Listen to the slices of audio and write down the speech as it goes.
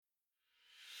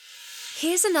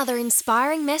Here's another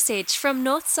inspiring message from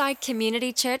Northside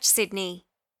Community Church, Sydney.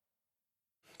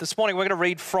 This morning we're going to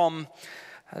read from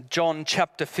John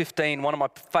chapter 15, one of my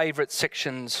favourite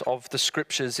sections of the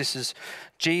scriptures. This is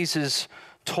Jesus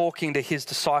talking to his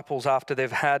disciples after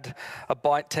they've had a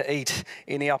bite to eat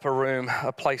in the upper room,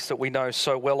 a place that we know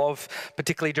so well of,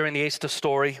 particularly during the Easter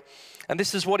story. And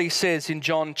this is what he says in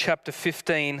John chapter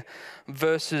 15,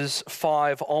 verses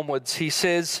 5 onwards. He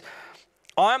says,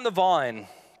 "I am the vine,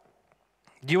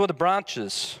 you are the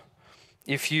branches.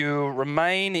 If you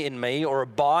remain in me or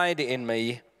abide in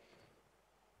me,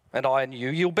 and I in you,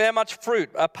 you'll bear much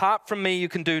fruit. Apart from me, you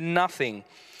can do nothing.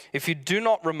 If you do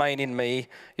not remain in me,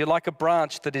 you're like a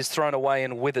branch that is thrown away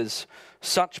and withers.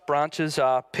 Such branches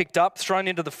are picked up, thrown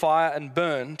into the fire and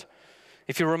burned.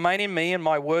 If you remain in me and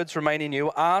my words remain in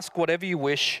you, ask whatever you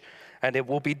wish and it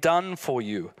will be done for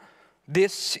you.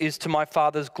 This is to my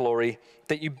Father's glory,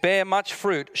 that you bear much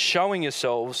fruit, showing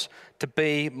yourselves to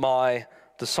be my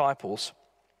disciples.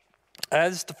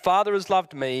 As the Father has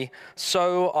loved me,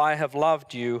 so I have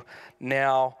loved you.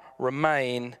 Now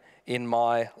remain in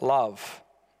my love.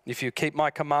 If you keep my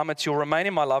commandments, you'll remain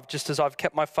in my love, just as I've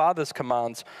kept my Father's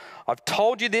commands. I've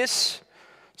told you this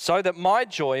so that my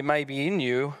joy may be in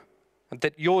you and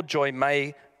that your joy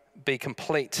may be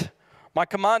complete. My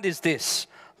command is this: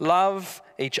 love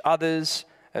each other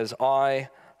as I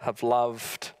have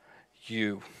loved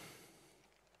you."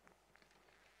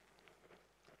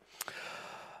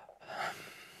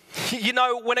 You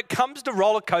know, when it comes to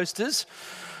roller coasters,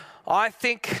 I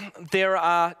think there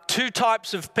are two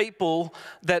types of people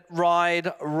that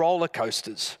ride roller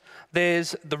coasters.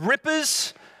 There's the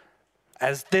rippers,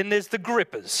 then there's the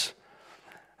grippers.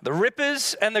 The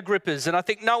rippers and the grippers. And I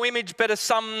think no image better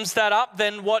sums that up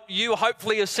than what you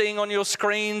hopefully are seeing on your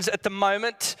screens at the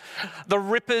moment. The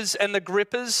rippers and the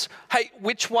grippers. Hey,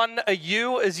 which one are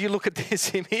you as you look at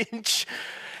this image?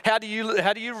 How do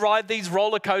you ride these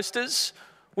roller coasters?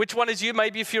 Which one is you?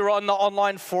 Maybe if you're on the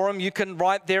online forum, you can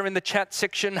write there in the chat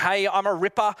section, "Hey, I'm a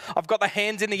ripper. I've got the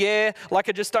hands in the air like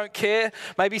I just don't care."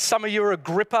 Maybe some of you are a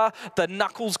gripper. The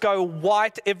knuckles go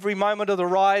white every moment of the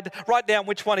ride. Write down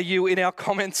which one are you in our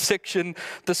comments section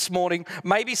this morning.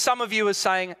 Maybe some of you are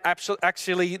saying,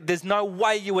 actually, there's no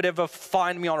way you would ever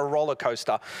find me on a roller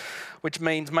coaster, which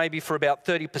means maybe for about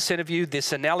 30% of you,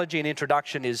 this analogy and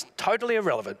introduction is totally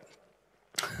irrelevant.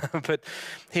 But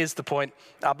here's the point.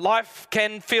 Life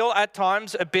can feel at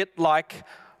times a bit like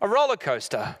a roller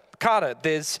coaster. Carter,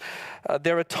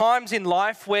 there are times in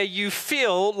life where you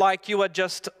feel like you are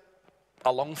just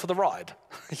along for the ride.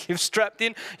 You've strapped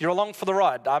in, you're along for the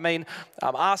ride. I mean,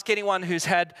 ask anyone who's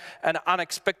had an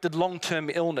unexpected long-term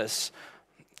illness.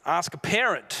 Ask a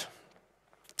parent.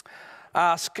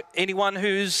 Ask anyone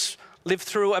who's lived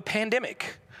through a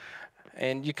pandemic.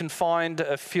 And you can find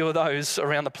a few of those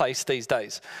around the place these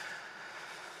days.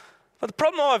 But the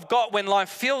problem I've got when life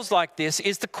feels like this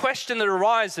is the question that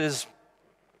arises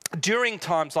during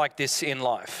times like this in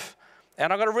life.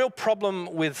 And I've got a real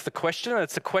problem with the question, and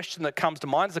it's the question that comes to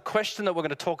mind. It's the question that we're going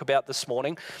to talk about this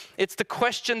morning. It's the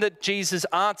question that Jesus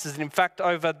answers. And in fact,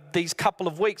 over these couple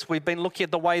of weeks, we've been looking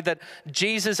at the way that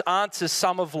Jesus answers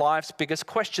some of life's biggest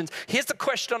questions. Here's the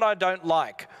question I don't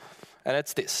like, and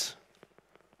it's this: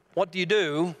 what do you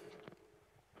do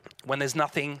when there's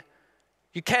nothing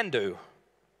you can do?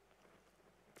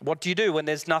 What do you do when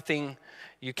there's nothing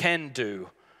you can do?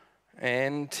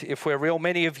 And if we're real,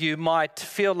 many of you might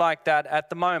feel like that at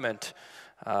the moment.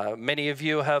 Many of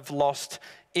you have lost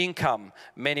income.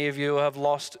 Many of you have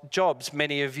lost jobs.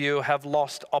 Many of you have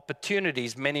lost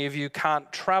opportunities. Many of you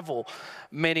can't travel.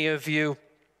 Many of you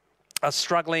are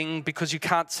struggling because you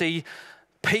can't see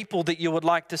people that you would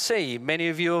like to see. Many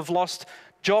of you have lost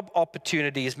job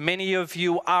opportunities. Many of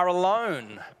you are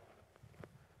alone.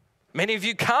 Many of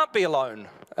you can't be alone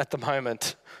at the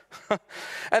moment.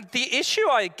 And the issue,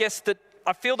 I guess, that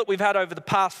I feel that we've had over the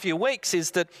past few weeks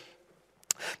is that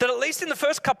at least in the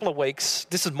first couple of weeks,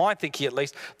 this is my thinking at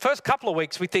least, first couple of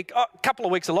weeks we think, oh, a couple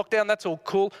of weeks of lockdown, that's all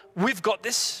cool. We've got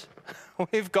this.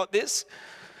 We've got this.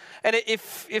 And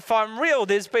if I'm real,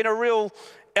 there's been a real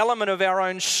element of our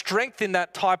own strength in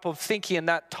that type of thinking and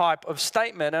that type of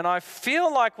statement. And I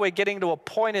feel like we're getting to a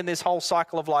point in this whole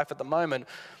cycle of life at the moment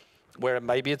where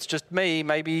maybe it's just me,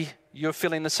 maybe you're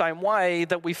feeling the same way,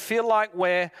 that we feel like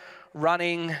we're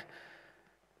running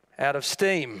out of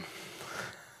steam.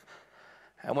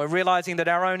 And we're realizing that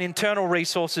our own internal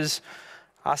resources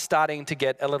are starting to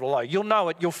get a little low. You'll know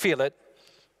it, you'll feel it.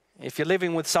 If you're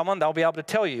living with someone, they'll be able to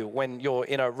tell you when your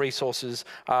inner resources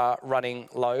are running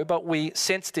low. But we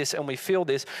sense this and we feel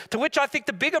this. To which I think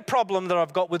the bigger problem that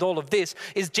I've got with all of this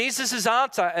is Jesus'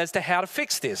 answer as to how to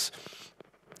fix this.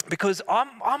 Because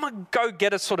I'm a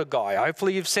go-getter sort of guy.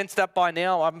 Hopefully you've sensed that by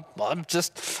now. I'm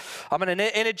an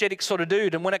energetic sort of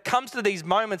dude. And when it comes to these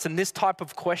moments and this type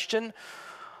of question,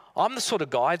 I'm the sort of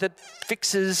guy that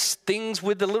fixes things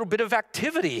with a little bit of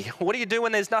activity. What do you do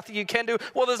when there's nothing you can do?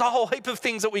 Well, there's a whole heap of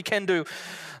things that we can do.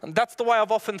 And that's the way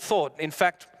I've often thought. In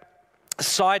fact,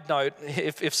 side note,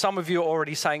 if some of you are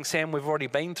already saying, Sam, we've already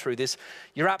been through this,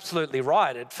 you're absolutely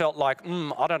right. It felt like,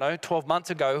 12 months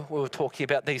ago we were talking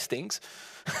about these things.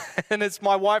 And as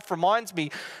my wife reminds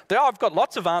me, I've got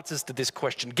lots of answers to this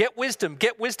question. Get wisdom,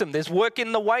 get wisdom. There's work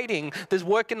in the waiting. There's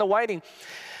work in the waiting.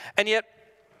 And yet,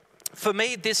 for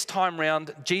me this time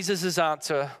round, Jesus'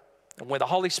 answer, and where the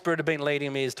Holy Spirit had been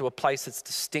leading me, is to a place that's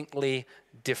distinctly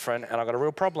different, and I've got a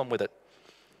real problem with it.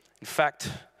 In fact,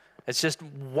 it's just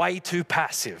way too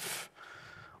passive.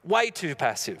 Way too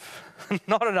passive.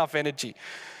 Not enough energy.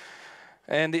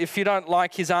 And if you don't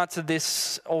like his answer to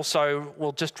this also,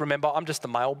 well, just remember, I'm just the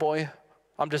mail boy.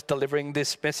 I'm just delivering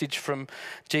this message from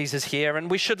Jesus here.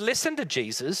 And we should listen to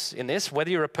Jesus in this, whether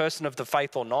you're a person of the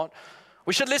faith or not.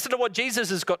 We should listen to what Jesus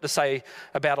has got to say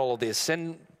about all of this.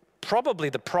 And probably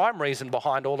the prime reason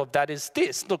behind all of that is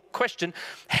this. Look, question,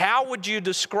 how would you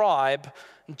describe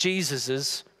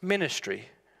Jesus' ministry?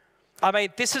 I mean,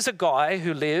 this is a guy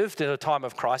who lived in a time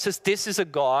of crisis. This is a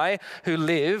guy who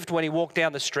lived when he walked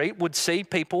down the street, would see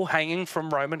people hanging from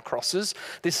Roman crosses.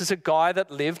 This is a guy that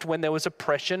lived when there was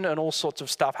oppression and all sorts of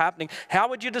stuff happening. How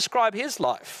would you describe his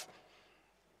life?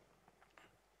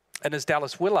 And as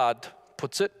Dallas Willard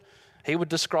puts it, he would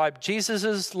describe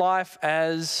Jesus' life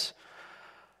as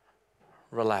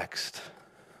relaxed.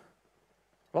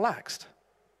 Relaxed.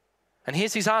 And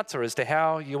here's his answer as to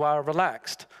how you are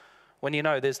relaxed when you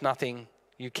know there's nothing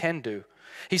you can do.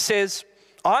 He says,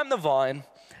 I'm the vine,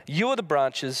 you are the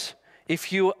branches.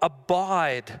 If you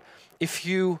abide, if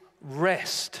you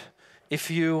rest,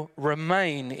 if you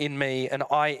remain in me and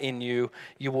I in you,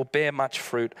 you will bear much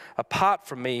fruit. Apart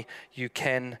from me, you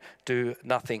can do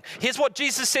nothing. Here's what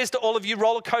Jesus says to all of you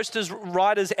roller coasters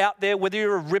riders out there, whether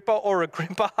you're a ripper or a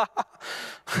grimper.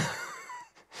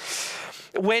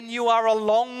 When you are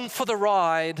along for the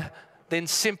ride, then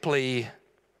simply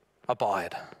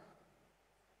abide.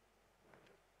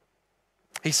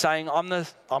 He's saying, I'm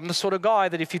the sort of guy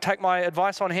that if you take my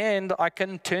advice on hand, I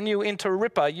can turn you into a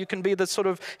ripper. You can be the sort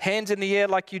of hands in the air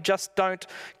like you just don't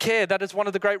care. That is one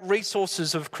of the great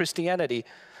resources of Christianity.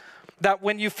 That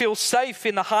when you feel safe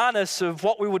in the harness of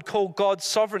what we would call God's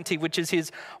sovereignty, which is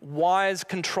his wise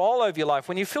control over your life,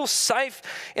 when you feel safe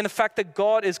in the fact that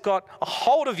God has got a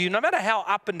hold of you, no matter how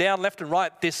up and down, left and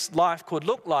right this life could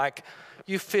look like,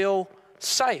 you feel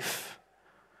safe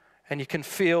and you can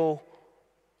feel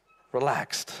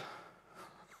relaxed.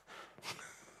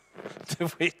 to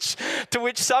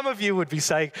which some of you would be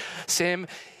saying, Sam,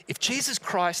 if Jesus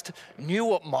Christ knew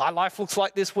what my life looks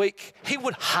like this week, he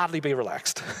would hardly be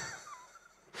relaxed.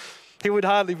 He would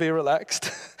hardly be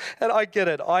relaxed. And I get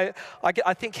it. I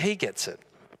think he gets it.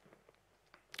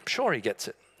 I'm sure he gets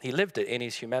it. He lived it in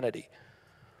his humanity.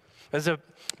 But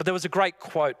there was a great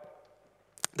quote.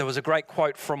 There was a great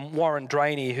quote from Warren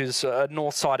Draney, who's a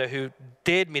Northsider, who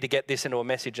dared me to get this into a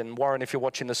message. And Warren, if you're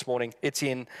watching this morning, it's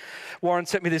in. Warren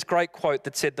sent me this great quote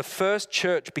that said, the first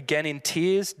church began in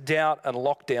tears, doubt, and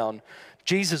lockdown.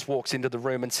 Jesus walks into the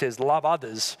room and says, love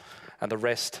others, and the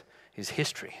rest is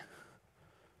history.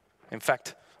 In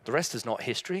fact, the rest is not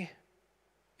history.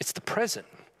 It's the present.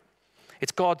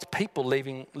 It's God's people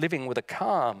living with a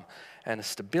calm and a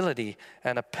stability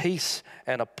and a peace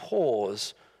and a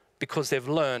pause, because they've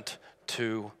learnt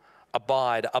to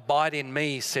abide. Abide in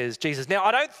me, says Jesus. Now,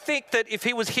 I don't think that if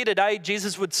he was here today,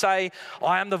 Jesus would say,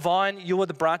 I am the vine, you are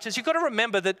the branches. You've got to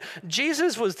remember that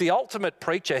Jesus was the ultimate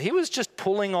preacher. He was just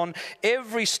pulling on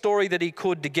every story that he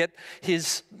could to get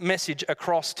his message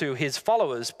across to his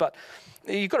followers. But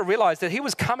you've got to realize that he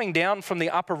was coming down from the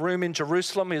upper room in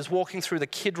Jerusalem. He was walking through the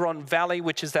Kidron Valley,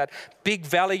 which is that big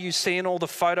valley you see in all the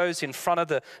photos in front of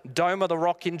the Dome of the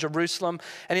Rock in Jerusalem.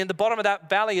 And in the bottom of that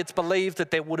valley, it's believed that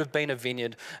there would have been a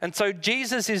vineyard. And so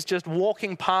Jesus is just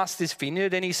walking past this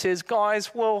vineyard and he says,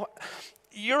 guys, well,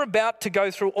 you're about to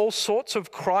go through all sorts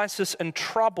of crisis and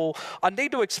trouble. I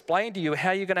need to explain to you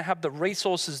how you're going to have the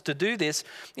resources to do this.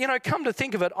 You know, come to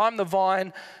think of it, I'm the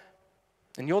vine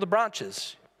and you're the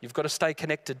branches. You've got to stay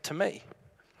connected to me.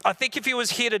 I think if he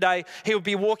was here today, he would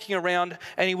be walking around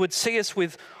and he would see us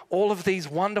with all of these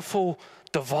wonderful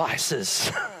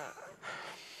devices.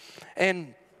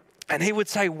 and he would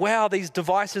say, wow, these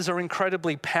devices are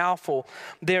incredibly powerful.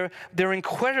 They're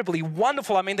incredibly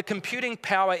wonderful. I mean, the computing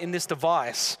power in this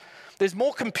device, there's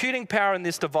more computing power in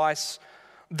this device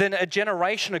than a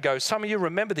generation ago. Some of you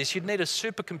remember this. You'd need a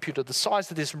supercomputer the size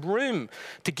of this room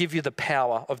to give you the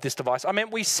power of this device. I mean,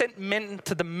 we sent men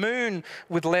to the moon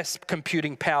with less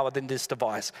computing power than this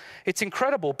device. It's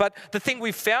incredible. But the thing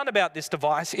we've found about this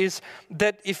device is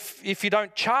that if you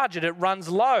don't charge it, it runs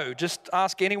low. Just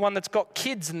ask anyone that's got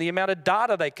kids and the amount of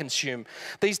data they consume.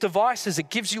 These devices, it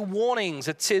gives you warnings.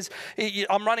 It says,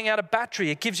 I'm running out of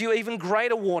battery. It gives you even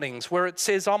greater warnings where it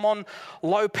says, I'm on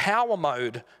low power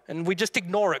mode. And we just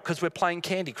ignore it because we're playing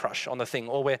Candy Crush on the thing,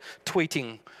 or we're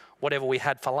tweeting whatever we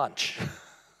had for lunch.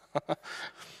 I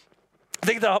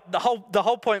think the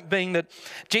whole point being that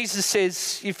Jesus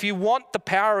says, if you want the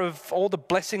power of all the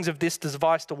blessings of this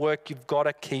device to work, you've got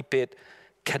to keep it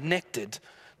connected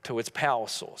to its power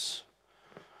source.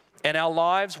 And our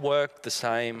lives work the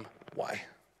same way.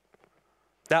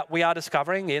 That we are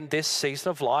discovering in this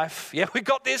season of life. Yeah, we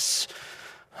got this.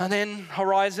 And then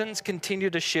horizons continue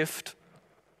to shift.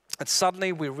 And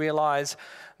suddenly we realize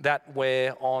that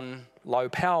we're on low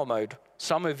power mode.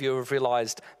 Some of you have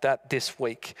realized that this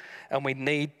week, and we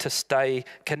need to stay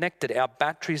connected. Our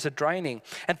batteries are draining.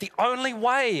 And the only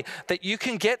way that you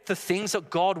can get the things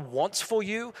that God wants for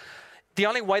you, the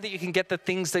only way that you can get the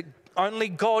things that only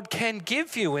God can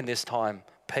give you in this time,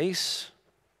 peace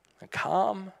and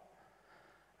calm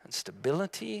and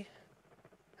stability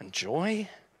and joy,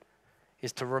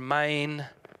 is to remain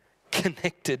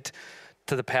connected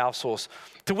to the power source.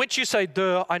 To which you say,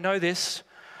 duh, I know this.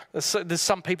 There's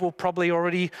some people probably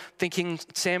already thinking,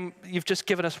 Sam, you've just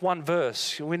given us one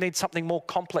verse. We need something more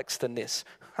complex than this.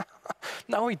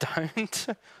 No, we don't.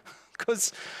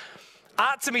 Because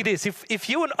answer me this. If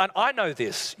you and I know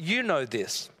this, you know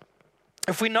this.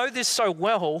 If we know this so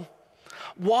well,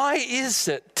 why is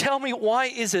it, tell me, why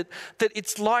is it that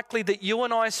it's likely that you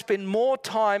and I spend more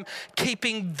time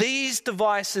keeping these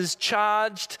devices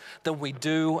charged than we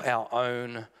do our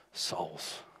own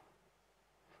souls?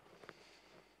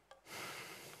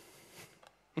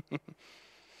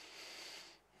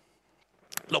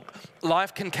 Look,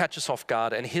 life can catch us off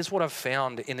guard, and here's what I've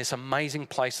found in this amazing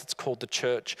place that's called the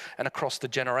church and across the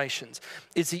generations,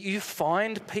 is that you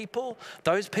find people,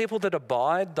 those people that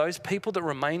abide, those people that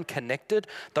remain connected,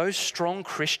 those strong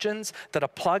Christians that are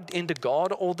plugged into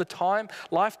God all the time,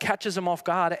 life catches them off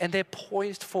guard and they're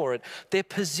poised for it. They're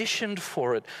positioned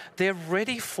for it. They're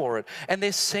ready for it. And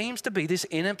there seems to be this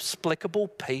inexplicable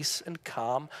peace and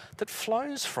calm that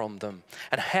flows from them.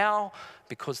 And how?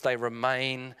 Because they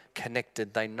remain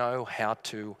connected. They know how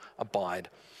to abide.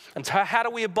 And so how do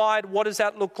we abide? What does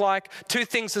that look like? Two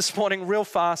things this morning real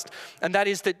fast. And that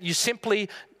is that you simply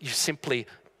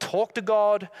talk to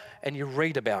God and you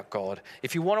read about God.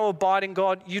 If you want to abide in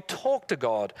God, you talk to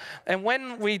God. And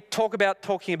when we talk about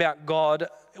talking about God,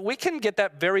 we can get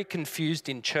that very confused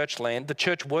in church land. The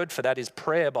church word for that is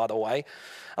prayer, by the way.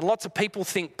 And lots of people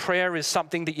think prayer is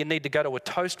something that you need to go to a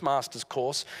Toastmasters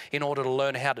course in order to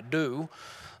learn how to do,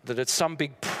 that it's some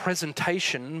big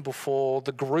presentation before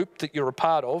the group that you're a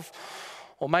part of.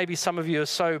 Or maybe some of you are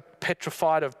so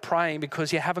petrified of praying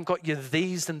because you haven't got your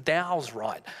these and thous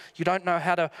right. You don't know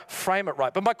how to frame it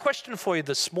right. But my question for you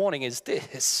this morning is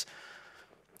this.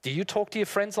 Do you talk to your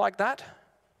friends like that?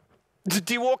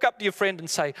 Do you walk up to your friend and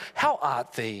say, how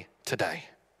art thee today?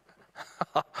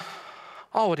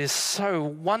 Oh, it is so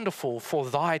wonderful for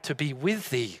thy to be with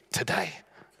thee today.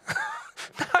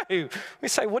 No, we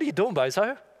say, what are you doing,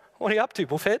 bozo? What are you up to,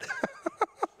 buffhead?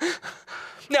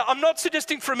 Now, I'm not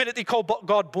suggesting for a minute that you call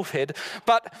God buffhead,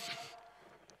 but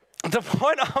the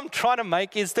point I'm trying to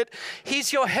make is that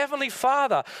he's your heavenly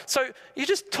Father. So you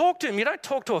just talk to him. You don't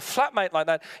talk to a flatmate like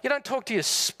that. You don't talk to your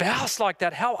spouse like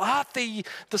that. How art thee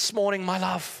this morning, my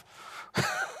love? You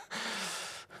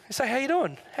say, how you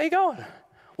doing? How you going?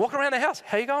 Walk around the house.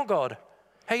 How you going, God?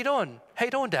 How you doing? How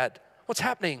you doing, Dad? What's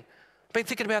happening? I've been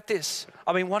thinking about this.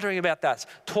 I've been wondering about that.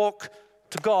 Talk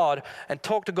to God and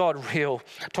talk to God real.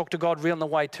 Talk to God real on the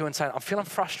way too and say, I'm feeling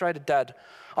frustrated, Dad.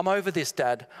 I'm over this,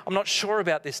 Dad. I'm not sure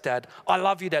about this, Dad. I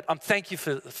love you, Dad. I'm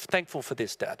thankful for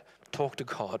this, Dad. Talk to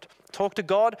God. Talk to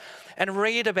God and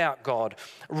read about God.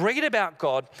 Read about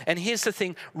God. And here's the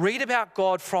thing. Read about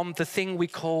God from the thing we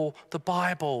call the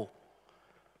Bible.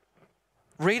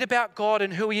 Read about God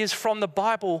and who he is from the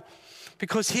Bible.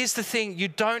 Because here's the thing. You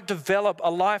don't develop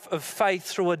a life of faith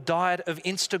through a diet of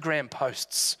Instagram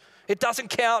posts. It doesn't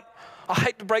count. I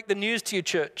hate to break the news to you,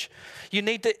 church. You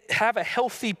need to have a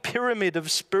healthy pyramid of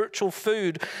spiritual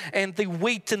food, and the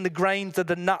wheat and the grains are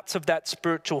the nuts of that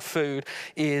spiritual food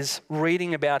is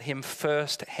reading about him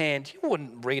firsthand. You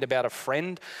wouldn't read about a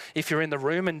friend if you're in the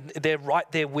room and they're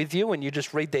right there with you and you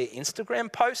just read their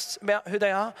Instagram posts about who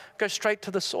they are. Go straight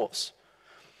to the source.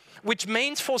 which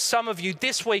means for some of you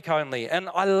this week only, and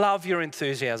I love your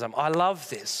enthusiasm, I love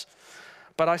this,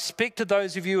 but I speak to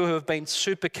those of you who have been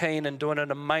super keen and doing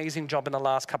an amazing job in the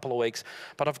last couple of weeks,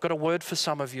 but I've got a word for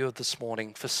some of you this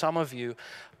morning. For some of you,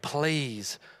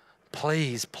 please,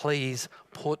 please, please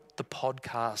put the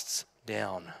podcasts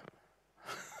down,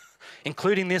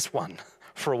 including this one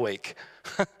for a week.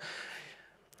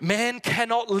 Man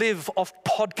cannot live off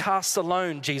podcasts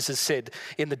alone, Jesus said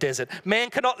in the desert.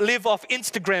 Man cannot live off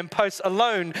Instagram posts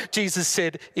alone, Jesus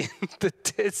said in the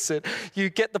desert. You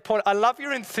get the point. I love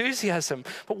your enthusiasm,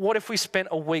 but what if we spent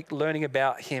a week learning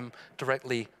about him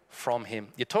directly from him?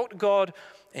 You talk to God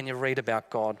and you read about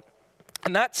God.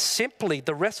 And that's simply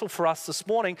the wrestle for us this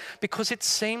morning, because it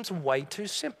seems way too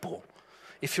simple.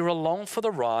 If you're along for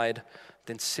the ride,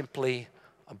 then simply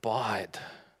abide.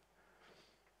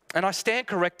 And I stand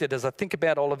corrected as I think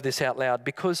about all of this out loud,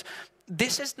 because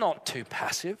this is not too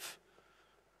passive.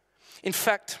 In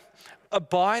fact,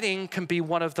 abiding can be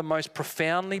one of the most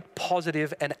profoundly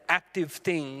positive and active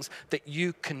things that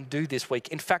you can do this week.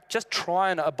 In fact, just try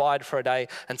and abide for a day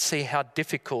and see how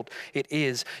difficult it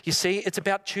is. You see, it's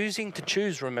about choosing to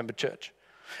choose, remember, church.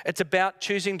 It's about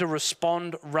choosing to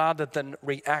respond rather than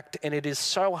react. And it is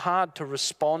so hard to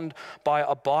respond by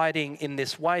abiding in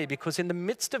this way, because in the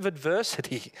midst of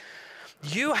adversity,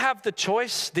 you have the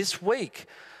choice this week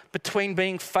between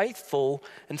being faithful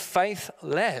and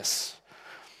faithless.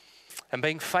 And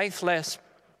being faithless,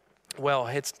 well,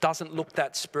 it doesn't look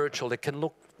that spiritual. It can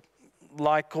look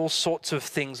like all sorts of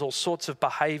things, all sorts of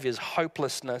behaviors: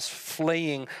 hopelessness,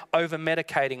 fleeing,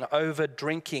 over-medicating,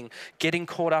 over-drinking, getting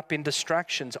caught up in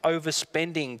distractions,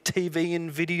 overspending, TV and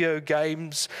video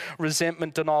games,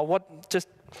 resentment, denial. Just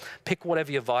pick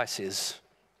whatever your vice is.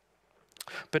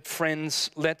 But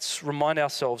friends, let's remind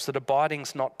ourselves that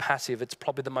abiding's not passive. It's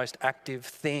probably the most active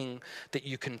thing that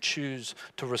you can choose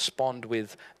to respond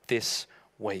with this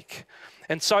week.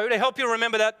 And so to help you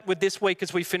remember that with this week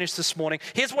as we finish this morning,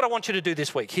 here's what I want you to do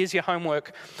this week. Here's your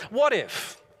homework. What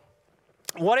if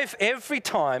every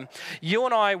time you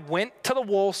and I went to the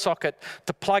wall socket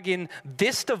to plug in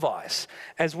this device,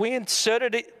 as we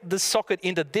inserted the socket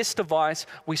into this device,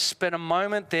 we spent a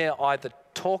moment there either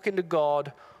talking to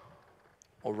God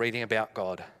or reading about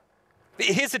God?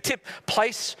 Here's a tip.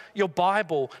 Place your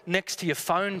Bible next to your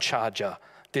phone charger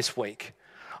this week.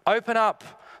 Open up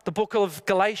the book of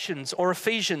Galatians or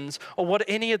Ephesians or what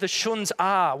any of the shuns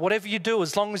are, whatever you do,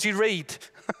 as long as you read.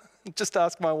 Just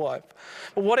ask my wife.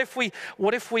 But what if we,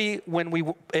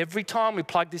 every time we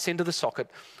plug this into the socket,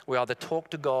 we either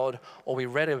talk to God or we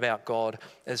read about God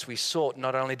as we sought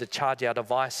not only to charge our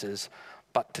devices,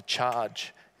 but to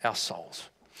charge our souls.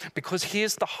 Because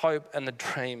here's the hope and the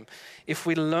dream. If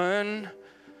we learn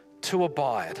to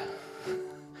abide,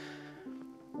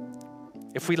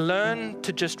 if we learn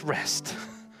to just rest,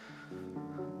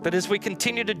 that as we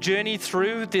continue to journey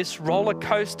through this roller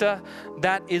coaster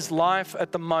that is life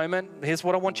at the moment, here's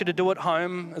what I want you to do at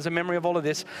home as a memory of all of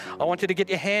this. I want you to get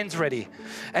your hands ready.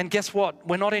 And guess what?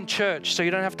 We're not in church, so you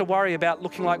don't have to worry about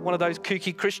looking like one of those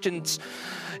kooky Christians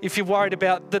if you're worried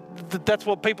about that's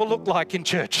what people look like in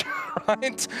church,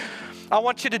 right? I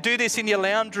want you to do this in your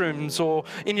lounge rooms or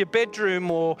in your bedroom,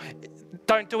 or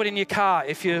don't do it in your car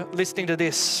if you're listening to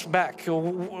this back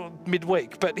or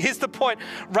midweek. But here's the point.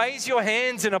 Raise your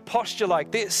hands in a posture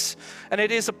like this. And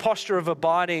it is a posture of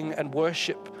abiding and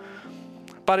worship.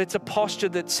 But it's a posture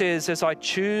that says, as I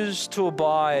choose to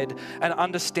abide and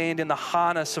understand in the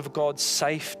harness of God's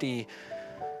safety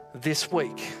this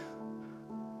week,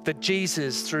 that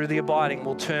Jesus, through the abiding,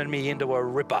 will turn me into a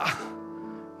ripper,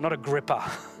 not a gripper.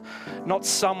 Not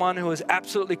someone who is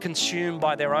absolutely consumed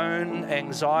by their own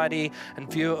anxiety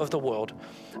and view of the world,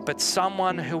 but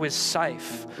someone who is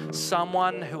safe,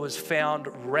 someone who has found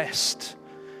rest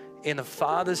in the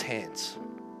Father's hands.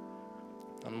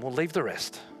 And we'll leave the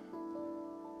rest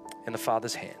in the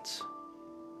Father's hands.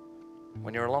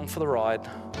 When you're along for the ride,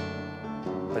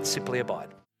 let's simply abide.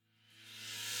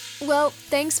 Well,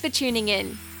 thanks for tuning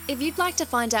in. If you'd like to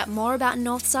find out more about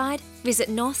Northside, visit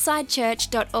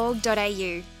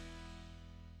northsidechurch.org.au.